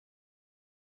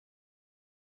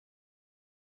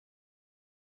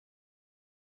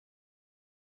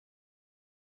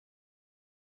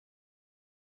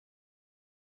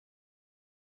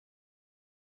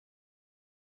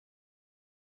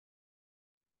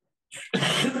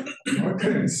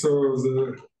Okay, so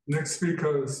the next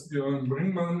speaker is Bjoern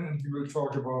Bringmann, and he will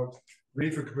talk about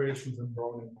wave equations and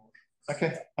Brownian motion.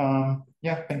 Okay.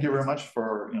 Yeah, thank you very much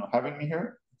for having me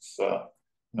here. It's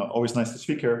always nice to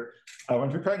speak here.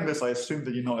 When preparing this, I assumed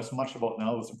that you know as much about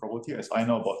analysis and probability as I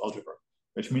know about algebra,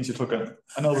 which means you took an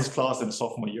analysis class in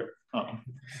sophomore year.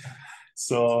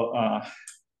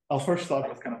 I'll first start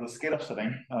with kind of the scalar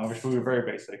setting, which will be very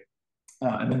basic,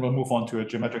 and then we'll move on to a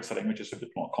geometric setting, which is a bit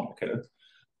more complicated.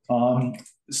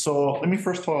 So let me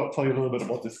first tell you a little bit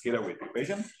about the scalar wave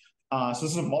equation. So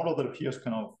this is a model that appears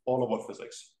kind of all over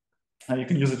physics. You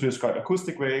can use it to describe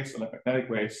acoustic waves, electromagnetic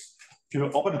waves. If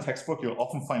you open a textbook, you'll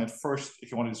often find it first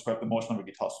if you want to describe the motion of a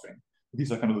guitar string.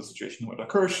 These are kind of the situations where it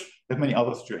occurs. There are many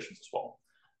other situations as well,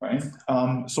 right?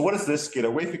 So what is this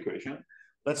scalar wave equation?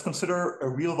 Let's consider a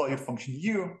real valued function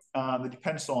u that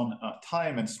depends on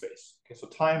time and space. Okay, so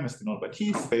time is denoted by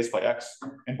t, space by x,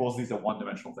 and both of these are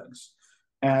one-dimensional things.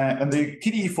 And the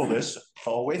TDE for this,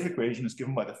 our wave equation, is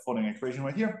given by the following equation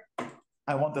right here.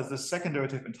 I want that the second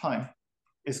derivative in time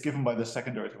is given by the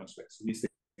second derivative in space. So these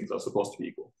things are supposed to be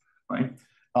equal, right?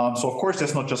 So of course,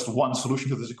 there's not just one solution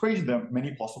to this equation. There are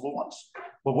many possible ones.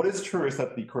 But what is true is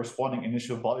that the corresponding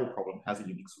initial value problem has a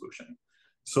unique solution.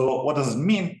 So what does it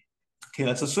mean? Okay,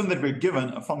 let's assume that we're given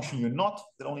a function u0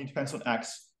 that only depends on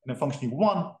x and a function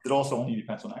u1 that also only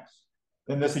depends on x.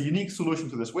 Then there's a unique solution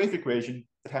to this wave equation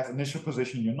that has initial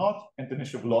position u0 and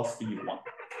initial velocity u1.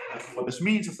 What this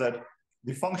means is that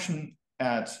the function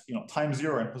at time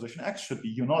 0 and position x should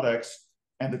be u0x,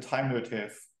 and the time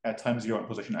derivative at time 0 and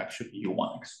position x should be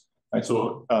u1x. Right?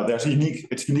 So it's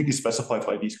uniquely specified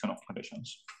by these kind of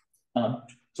conditions.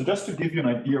 So just to give you an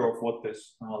idea of what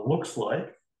this looks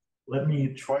like, let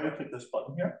me try to click this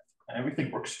button here, and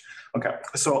everything works. Okay,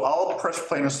 so I'll press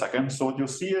play in a second. So what you'll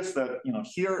see is that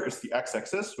here is the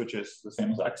x-axis, which is the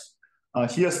same as x.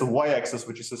 Here's the y-axis,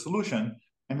 which is the solution,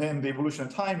 and then the evolution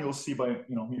of time you'll see by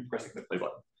me pressing the play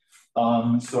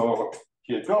button. So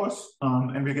here it goes,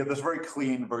 and we get this very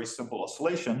clean, very simple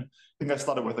oscillation. I think I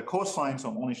started with the cosine, so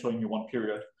I'm only showing you one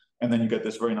period, and then you get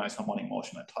this very nice harmonic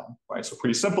motion at time, right? So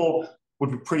pretty simple,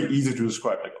 would be pretty easy to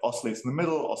describe, like oscillates in the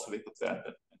middle, oscillates at the end,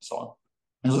 and so on.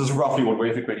 And so this is roughly what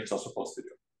wave equations are supposed to do,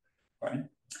 right?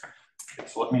 Okay,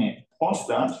 so let me pause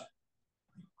that.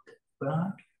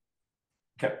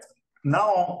 Okay,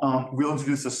 now we'll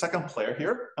introduce the second player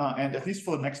here, and at least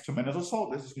for the next 2 minutes or so,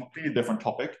 this is a completely different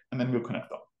topic, and then we'll connect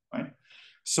them, right?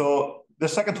 So the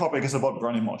second topic is about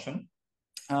Brownian motion.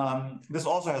 This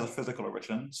also has a physical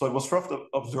origin. So it was first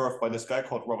observed by this guy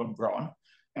called Bjoern,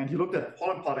 and he looked at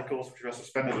pollen particles which were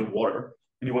suspended in water.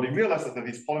 And what he realized is that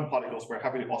these pollen particles were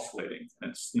heavily oscillating,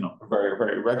 and it's very,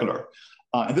 very irregular.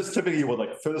 And this is typically what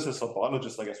like physicists or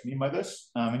biologists, I guess, mean by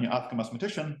this. When you ask a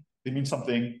mathematician, they mean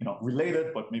something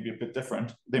related, but maybe a bit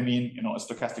different. They mean a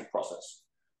stochastic process,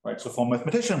 right? So for a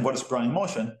mathematician, what is Brownian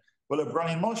motion? Well, a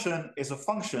Brownian motion is a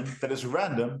function that is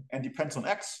random and depends on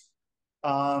x,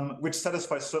 which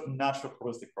satisfies certain natural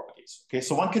probabilistic properties. Okay,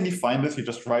 so one can define this. You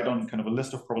just write on kind of a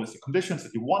list of probabilistic conditions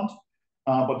that you want.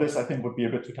 But this, I think, would be a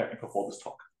bit too technical for this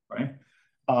talk, right?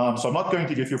 So I'm not going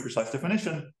to give you a precise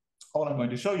definition. All I'm going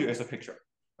to show you is a picture,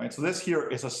 right? So this here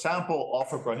is a sample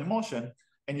of a Brownian motion,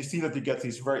 and you see that you get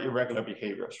these very irregular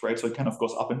behaviors, right? So it kind of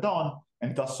goes up and down,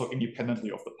 and it does so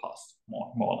independently of the past,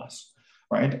 more or less,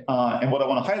 right? And what I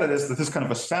want to highlight is that this is kind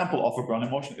of a sample of a Brownian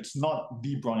motion. It's not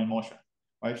the Brownian motion,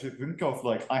 right? So if you think of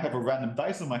like, I have a random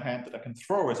dice in my hand that I can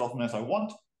throw as often as I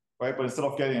want, right? But instead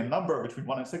of getting a number between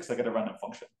 1 and 6, I get a random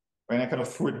function. Right? And I kind of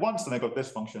threw it once and I got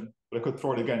this function, but I could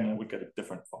throw it again and I would get a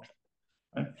different function.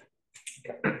 Right?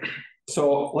 Okay.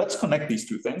 So let's connect these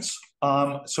two things.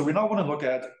 So we now want to look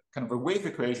at kind of a wave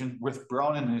equation with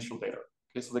Brownian initial data.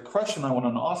 Okay, so the question I want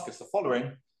to ask is the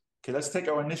following. Okay, let's take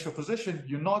our initial position,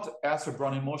 u0 as a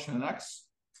Brownian motion in x.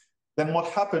 Then what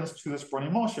happens to this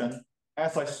Brownian motion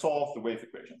as I solve the wave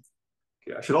equation?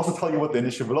 Okay, I should also tell you what the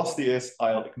initial velocity is.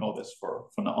 I'll ignore this for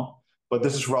now. But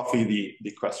this is roughly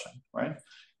the question, right?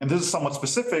 And this is somewhat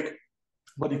specific,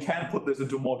 but you can put this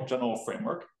into a more general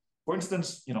framework. For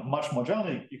instance, much more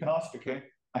generally, you can ask, okay,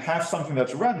 I have something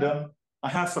that's random. I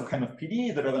have some kind of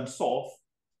PDE that I then solve.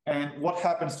 And what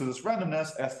happens to this randomness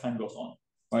as time goes on,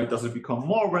 right? Does it become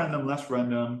more random, less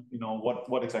random?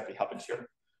 What exactly happens here,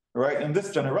 right? In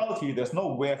this generality, there's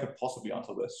no way I could possibly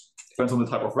answer this. Depends on the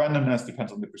type of randomness,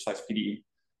 depends on the precise PDE.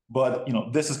 But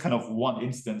this is kind of one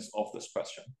instance of this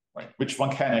question, right? Which one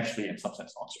can actually, in some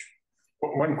sense, answer.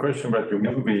 One question about your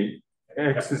movie.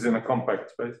 X is in a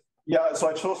compact space. Yeah, so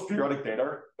I chose periodic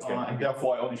data, okay. And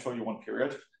therefore I only show you one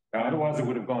period. Otherwise, it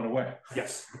would have gone away.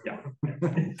 Yes, yeah.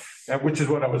 Which is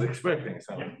what I was expecting.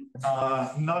 So.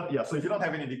 So if you don't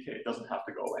have any decay, it doesn't have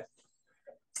to go away.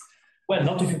 Well,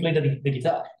 not if you play the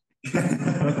guitar.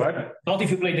 Right? Not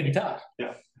if you play the guitar.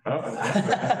 Yeah. Oh,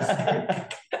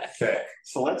 Okay,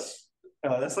 so let's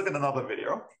look at another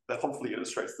video that hopefully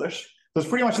illustrates this. So it's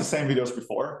pretty much the same video as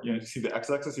before. You see the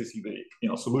x-axis, you see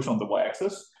the solution on the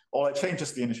y-axis. All I change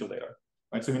is the initial data,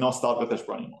 right? So we now start with this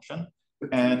Brownian motion.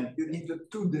 And you need the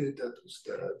two data to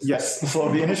start. yes,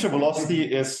 so the initial velocity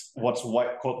is what's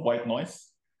called white noise.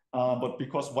 But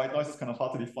because white noise is kind of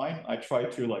hard to define, I try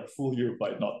to like fool you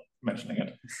by not mentioning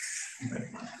it.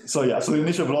 So yeah, so the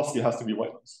initial velocity has to be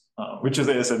white noise, which is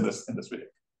in this video.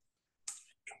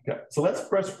 Okay, so let's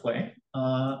press play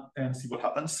and see what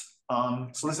happens.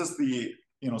 So this is the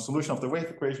solution of the wave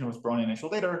equation with Brownian initial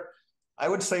data. I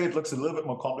would say it looks a little bit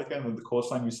more complicated than the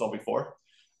cosine we saw before.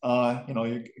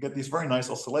 You get these very nice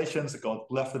oscillations that go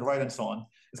left and right and so on.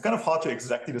 It's kind of hard to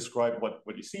exactly describe what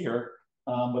you see here,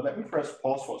 but let me press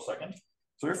pause for a second.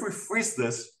 So if we freeze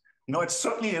this, it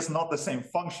certainly is not the same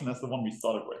function as the one we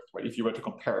started with, right? If you were to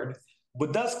compare it,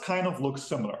 but does kind of look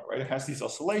similar, right? It has these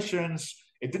oscillations.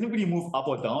 It didn't really move up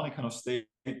or down. It kind of stayed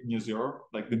near zero.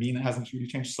 Like the mean hasn't really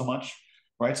changed so much,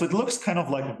 right? So it looks kind of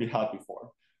like what we had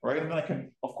before, right? And then I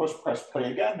can, of course, press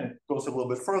play again. It goes a little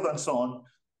bit further and so on.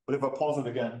 But if I pause it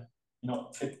again,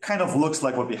 it kind of looks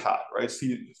like what we had, right?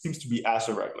 See, it seems to be as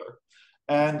irregular.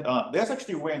 And there's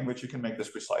actually a way in which you can make this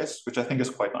precise, which I think is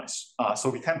quite nice. So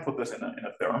we can put this in a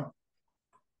theorem.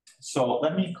 So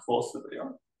let me close the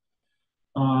video.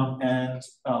 And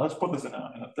let's put this in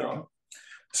a theorem.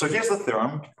 So here's the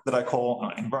theorem that I call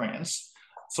invariance.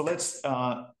 So let's,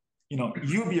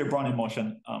 U be a Brownian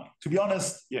motion. To be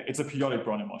honest, yeah, it's a periodic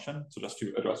Brownian motion. So just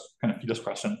to address kind of Peter's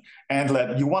question, and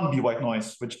let U1 be white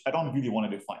noise, which I don't really want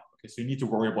to define. Okay, so you need to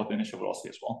worry about the initial velocity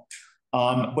as well.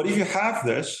 But if you have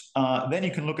this, then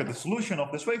you can look at the solution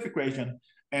of this wave equation,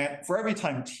 and for every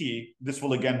time t, this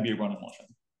will again be a Brownian motion.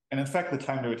 And in fact, the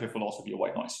time derivative will also be a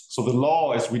white noise. So the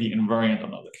law is really invariant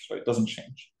on this, so it doesn't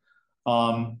change.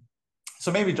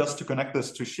 So maybe just to connect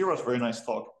this to Shira's very nice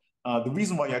talk, the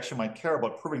reason why you actually might care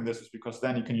about proving this is because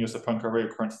then you can use the Poincare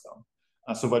recurrence theorem.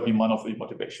 So that would be one of the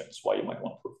motivations why you might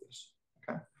want to prove this.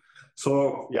 Okay.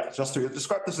 So yeah, just to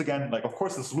describe this again, like of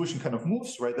course the solution kind of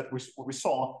moves, right? That what we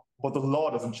saw, but the law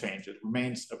doesn't change. It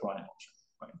remains a Brownian motion,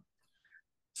 right?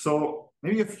 So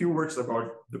maybe a few words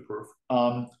about the proof.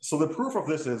 So the proof of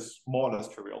this is more or less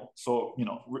trivial. So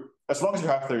as long as you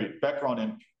have the background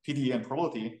in PDE and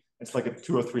probability, it's like a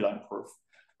 2 or 3 line proof.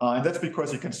 And that's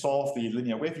because you can solve the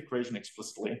linear wave equation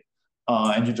explicitly,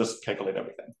 and you just calculate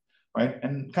everything, right?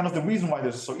 And kind of the reason why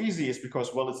this is so easy is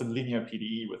because, well, it's a linear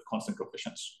PDE with constant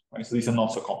coefficients, right? So these are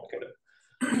not so complicated.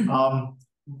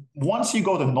 Once you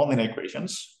go to nonlinear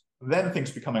equations, then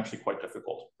things become actually quite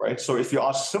difficult, right? So if you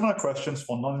ask similar questions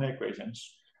for nonlinear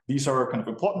equations, these are kind of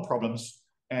important problems,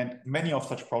 and many of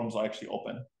such problems are actually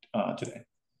open today,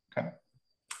 okay?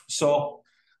 So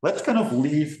let's kind of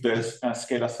leave this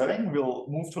scalar setting. We'll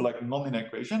move to like nonlinear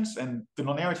equations, and the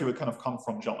nonlinearity will kind of come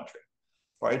from geometry,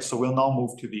 right? So we'll now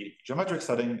move to the geometric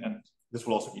setting, and this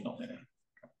will also be nonlinear.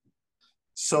 Okay.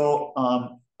 So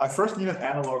I first need an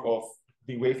analog of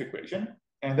the wave equation,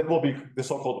 and that will be the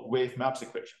so-called wave maps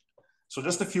equation. So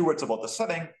just a few words about the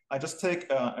setting. I just take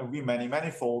a Riemann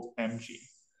manifold mg.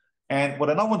 And what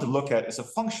I now want to look at is a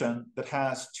function that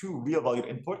has 2 real valued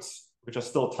inputs, which are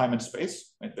still time and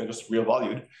space, right? They're just real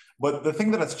valued. But the thing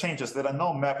that has changed is that I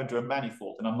now map into a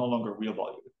manifold and I'm no longer real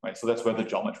valued, right? So that's where the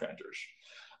geometry enters.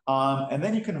 And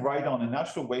then you can write down a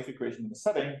natural wave equation in the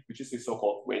setting, which is the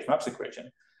so-called wave maps equation.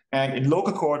 And in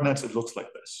local coordinates, it looks like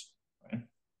this,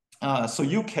 right? So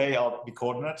UK are the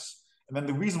coordinates. And then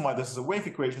the reason why this is a wave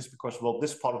equation is because, well,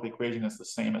 this part of the equation is the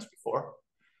same as before,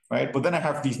 right? But then I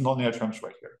have these nonlinear terms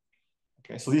right here.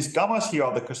 Okay, so these gammas here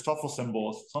are the Christoffel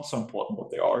symbols. It's not so important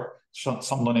what they are.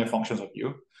 Some linear functions of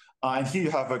u. And here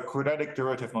you have a quadratic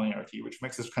derivative nonlinearity, which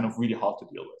makes this kind of really hard to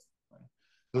deal with. Right?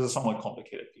 This is somewhat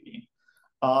complicated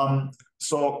PDE.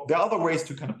 So there are other ways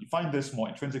to kind of define this, more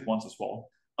intrinsic ones as well.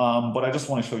 But I just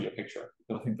want to show you a picture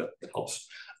because I think that helps.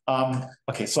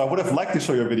 Okay, so I would have liked to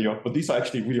show you a video, but these are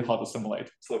actually really hard to simulate.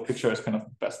 So the picture is kind of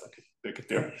the best I could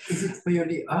do. Is it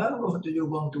periodic R, or do you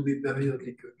want to be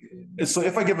periodic again? So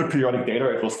if I give it periodic data,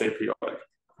 it will stay periodic.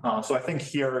 So I think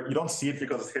here, you don't see it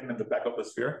because it's hidden in the back of the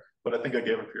sphere, but I think I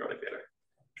gave it periodic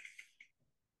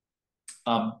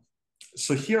data.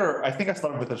 So here, I think I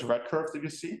started with this red curve that you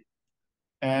see.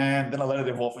 And then I let it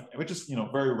evolve, which is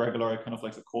very regular, kind of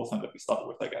like the cosine that we started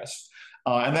with, I guess.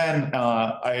 And then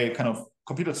I kind of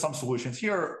computed some solutions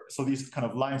here. So these kind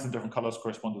of lines in different colors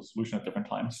correspond to the solution at different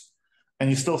times. And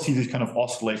you still see these kind of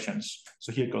oscillations.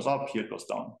 So here it goes up, here it goes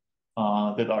down.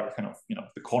 That are kind of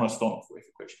the cornerstone of wave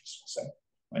equations, say,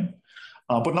 right?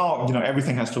 But now,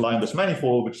 everything has to lie in this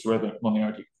manifold, which is where the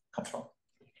nonlinearity comes from.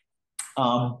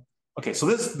 Okay, so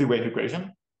this is the wave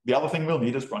equation. The other thing we'll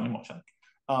need is Brownian motion.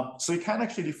 So you can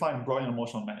actually define Brownian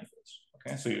motion manifolds.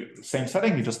 Okay, so the same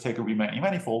setting, you just take a Riemannian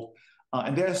manifold,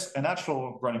 and there's a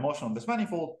natural Brownian motion on this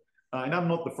manifold, and I'm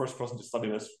not the first person to study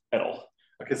this at all.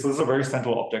 Okay, so this is a very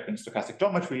central object in stochastic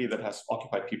geometry that has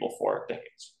occupied people for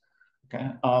decades. Okay,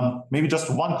 maybe just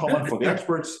one comment for the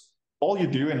experts. All you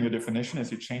do in your definition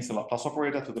is you change the Laplace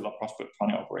operator to the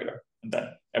Laplace-Brownian operator, and then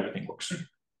everything works.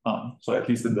 So at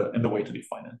least in the way to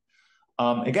define it.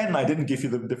 Again, I didn't give you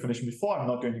the definition before. I'm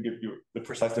not going to give you the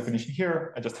precise definition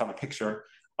here. I just have a picture.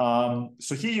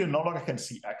 So here you no longer can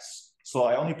see x. So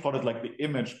I only plotted like the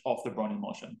image of the Brownian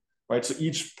motion, right? So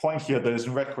each point here that is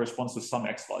in red corresponds to some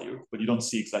x value, but you don't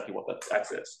see exactly what that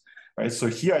x is, right? So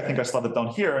here I think I started down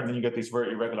here, and then you get these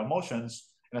very irregular motions.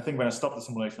 And I think when I stopped the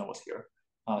simulation, I was here.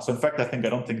 So in fact, I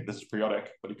don't think this is periodic,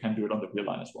 but you can do it on the real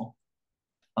line as well.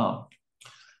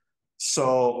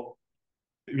 So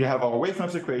we have our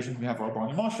waveforms equation, we have our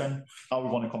Brownian motion. Now we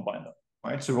want to combine them,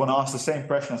 right? So we want to ask the same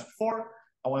question as before.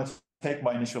 I want to take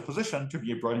my initial position to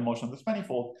be a Brownian motion of this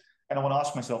manifold, and I want to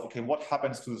ask myself, okay, what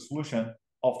happens to the solution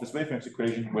of this waveforms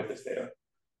equation with this data?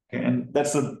 Okay, and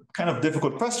that's a kind of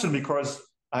difficult question because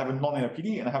I have a nonlinear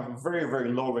PD and I have a very,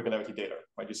 very low regularity data,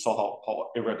 right? You saw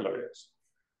how irregular it is,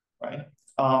 right?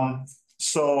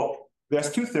 So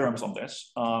there's two theorems on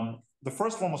this. The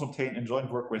first one was obtained in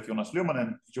joint work with Jonas Luhrmann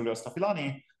and Giulio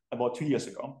Stafilani about 2 years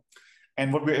ago.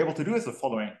 And what we're able to do is the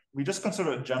following. We just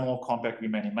consider a general compact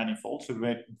Riemannian manifold, so we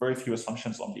made very few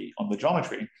assumptions on the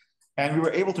geometry. And we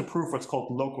were able to prove what's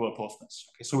called local apposedness.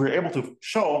 Okay, so we were able to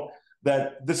show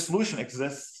that this solution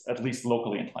exists at least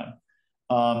locally in time,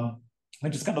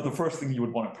 which is kind of the first thing you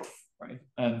would want to prove, right?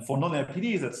 And for nonlinear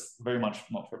PDs, that's very much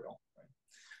not trivial.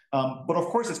 But of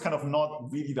course, it's kind of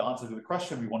not really the answer to the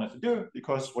question we wanted to do,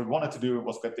 because what we wanted to do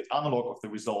was get the analog of the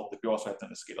result that we also had in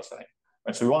the scalar setting.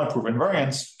 Right? So we want to prove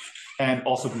invariance and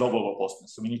also global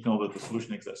robustness. So we need to know that the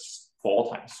solution exists for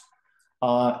all times.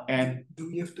 And do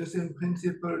we have the same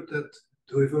principle that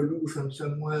the evolution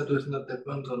somewhere does not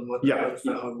depend on what happens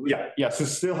far away? Yeah. So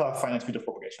still have finite speed of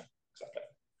propagation, exactly,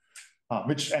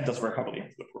 which enters very heavily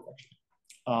into the proof actually.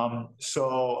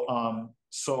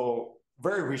 So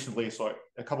very recently, so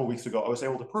a couple of weeks ago, I was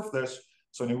able to prove this.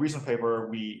 So in a recent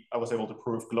paper, I was able to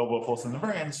prove global opposite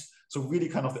invariance. So really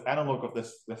kind of the analog of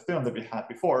this theorem that we had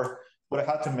before, but I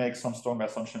had to make some stronger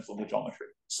assumptions on the geometry.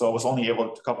 So I was only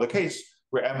able to cover the case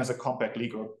where M is a compact Lie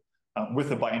group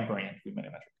with a bi-invariant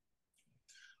Riemannian metric.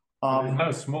 There's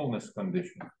no smallness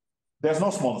condition. There's no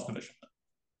smallness condition.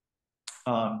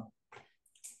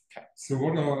 Okay. So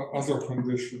what are other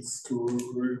conditions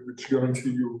which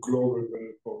guarantee you global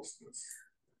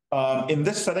well-posedness? In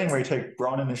this setting where you take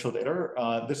Brown initial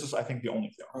data, this is, I think, the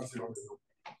only theorem.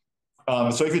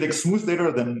 So if you take smooth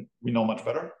data, then we know much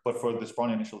better. But for this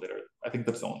Brown initial data, I think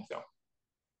that's the only theorem.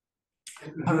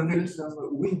 And there is some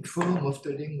weak form of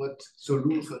telling what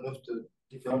solution of the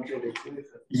differential equation.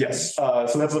 Yes,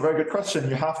 so that's a very good question.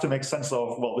 You have to make sense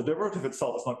of, well, the derivative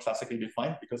itself is not classically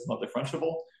defined because it's not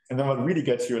differentiable. And then what really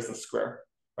gets you is the square,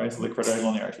 right? So the quadratic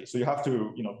linearity. So you have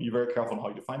to, be very careful on how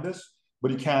you define this,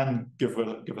 but you can give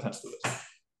a sense to this.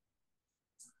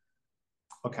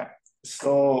 Okay,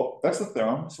 so that's the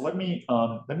theorem. So let me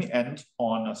end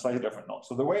on a slightly different note.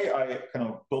 So the way I kind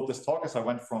of built this talk is I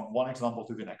went from one example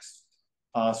to the next.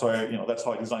 So that's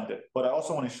how I designed it. But I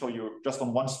also want to show you just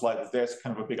on one slide that there's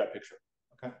kind of a bigger picture.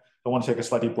 Okay, I want to take a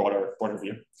slightly broader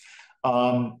view.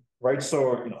 Right, so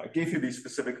I gave you these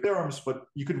specific theorems, but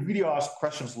you could really ask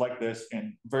questions like this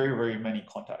in very, very many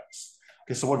contexts.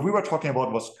 Okay, so what we were talking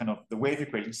about was kind of the wave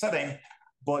equation setting,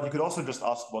 but you could also just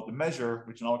ask about the measure,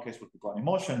 which in our case would be Brownian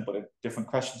motion, but different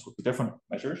questions would be different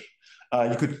measures.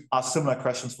 You could ask similar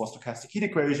questions for stochastic heat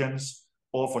equations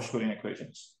or for Schrödinger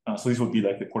equations. So these would be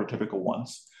like the prototypical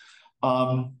ones.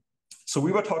 So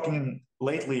we were talking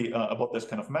lately about this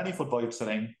kind of manifold valued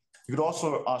setting. You could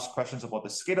also ask questions about the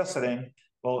scalar setting.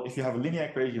 Well, if you have a linear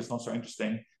equation, it's not so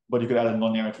interesting, but you could add a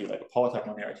nonlinearity, like a power type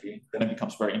nonlinearity, then it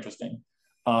becomes very interesting.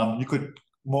 You could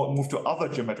move to other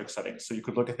geometric settings. So you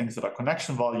could look at things that are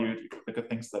connection valued, you could look at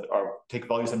things that take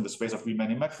values in the space of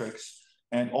Riemannian metrics,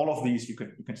 and all of these you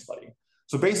can study.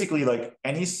 So basically, like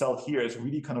any cell here is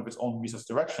really kind of its own Mises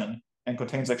direction and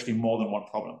contains actually more than one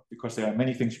problem because there are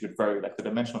many things you could vary, like the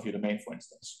dimension of your domain, for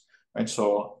instance. Right.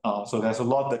 So there's a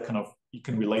lot that kind of you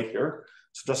can relate here.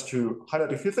 So just to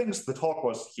highlight a few things, the talk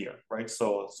was here, right?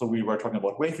 So we were talking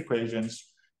about wave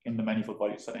equations in the manifold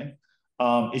value setting.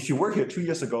 If you were here 2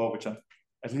 years ago, which I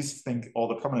at least think all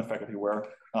the permanent faculty were,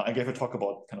 I gave a talk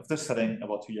about kind of this setting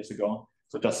about 2 years ago.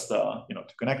 So just to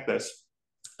connect this.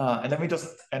 And then we just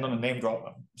end on a name drop.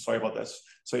 I'm sorry about this.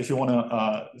 So if you want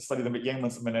to study the Yang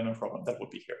millennium problem, that would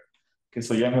be here. Okay,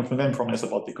 so Yang millennium problem is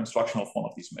about the construction of one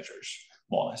of these measures,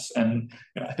 more or less. And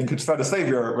I think it's fair to say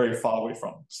we are very far away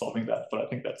from solving that, but I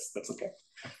think that's okay.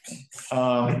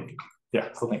 Yeah,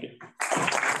 so thank you.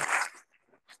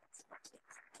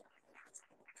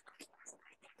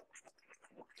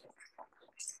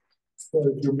 So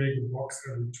if you make a box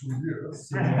every 2 years.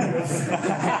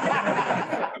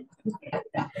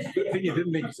 Good thing you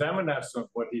didn't examine us on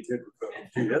what he did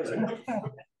 2 years ago.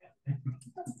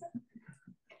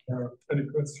 Any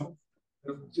questions?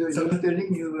 So you were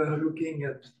telling you were looking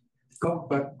at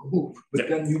compact group, but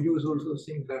can you use also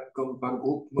things like compact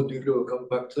group, modulo,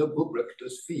 compact subgroup, like the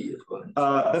sphere?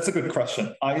 That's a good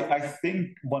question. I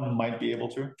think one might be able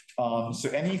to. So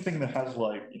anything that has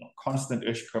like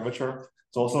constant-ish curvature,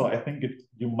 it's also I think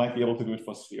you might be able to do it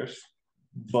for spheres,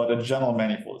 but a general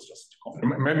manifold is just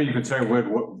compact. Maybe you could say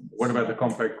what about the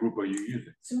compact group are you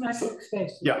using? Symmetric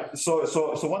space. Yeah. So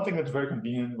one thing that's very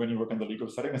convenient when you work in the legal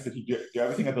setting is that you do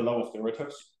everything at the level of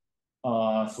derivatives.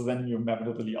 So then you map it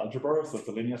to the Lie algebra, so it's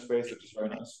a linear space, which is very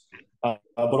nice.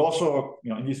 But also,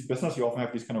 in these business, you often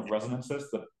have these kind of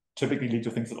resonances that typically lead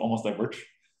to things that almost diverge.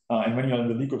 And when you're in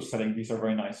the legal setting, these are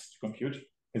very nice to compute.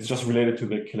 It's just related to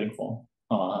the killing form.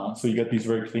 So you get these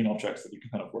very clean objects that you can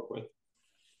kind of work with.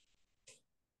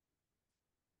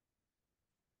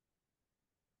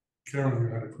 Karen, you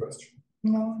had a question.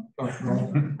 No. Oh,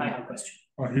 no. I have a question.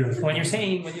 Oh, yes. When you're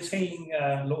saying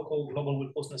local global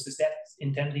wilfulness, is that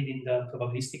intended in the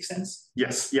probabilistic sense?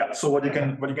 Yes, yeah. So what you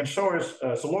can show is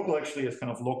so local actually is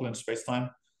kind of local in space-time.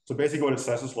 So basically what it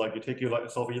says is like you take your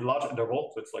large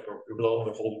interval, so it's like below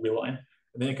the whole real line,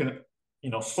 and then you can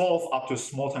solve up to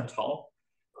small time tau,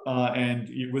 and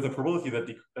with a probability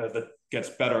that gets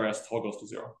better as tau goes to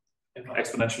 0,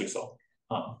 exponentially so.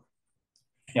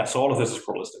 Yeah, so all of this is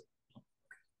probabilistic.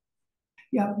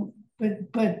 Yeah,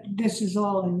 but this is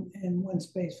all in one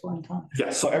space, one time. Yeah,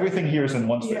 so everything here is in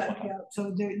one space. Yeah.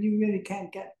 So there, you really can't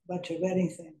get much of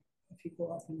anything if you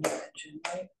go up in dimension,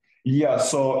 right? Yeah,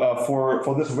 so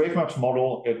for this wave maps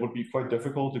model, it would be quite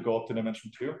difficult to go up to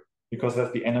dimension 2 because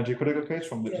that's the energy critical case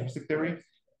from the deterministic theory.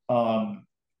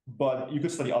 But you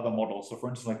could study other models. So for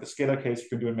instance, like the scalar case, you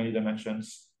can do in many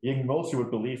dimensions. Yang-Mills, you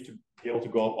would believe to be able to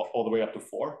go up all the way up to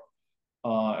 4,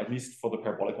 at least for the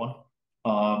parabolic one.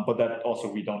 But that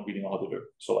also we don't really know how to do.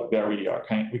 So like there we are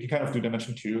we can kind of do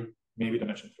dimension 2, maybe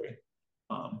dimension 3,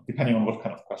 depending on what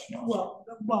kind of question you ask.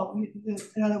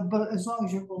 But as long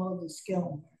as you're below the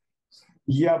scale.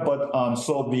 Yeah, but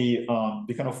so the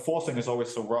kind of forcing is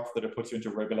always so rough that it puts you into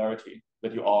regularity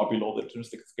that you are below the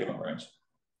deterministic scaling range.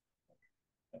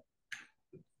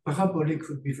 Parabolic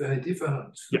would be very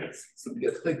different. Yes. It would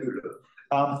get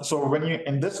regular. So when you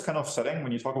in this kind of setting,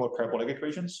 when you talk about parabolic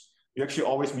equations, you actually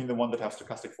always mean the one that has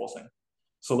stochastic forcing.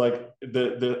 So like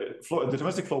the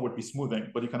deterministic flow would be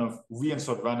smoothing, but you kind of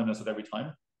reinsert randomness at every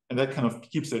time, and that kind of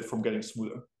keeps it from getting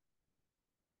smoother.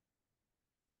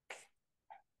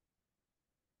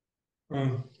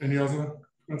 Any other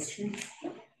questions?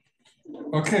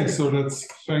 Okay, so let's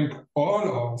thank all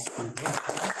our speakers.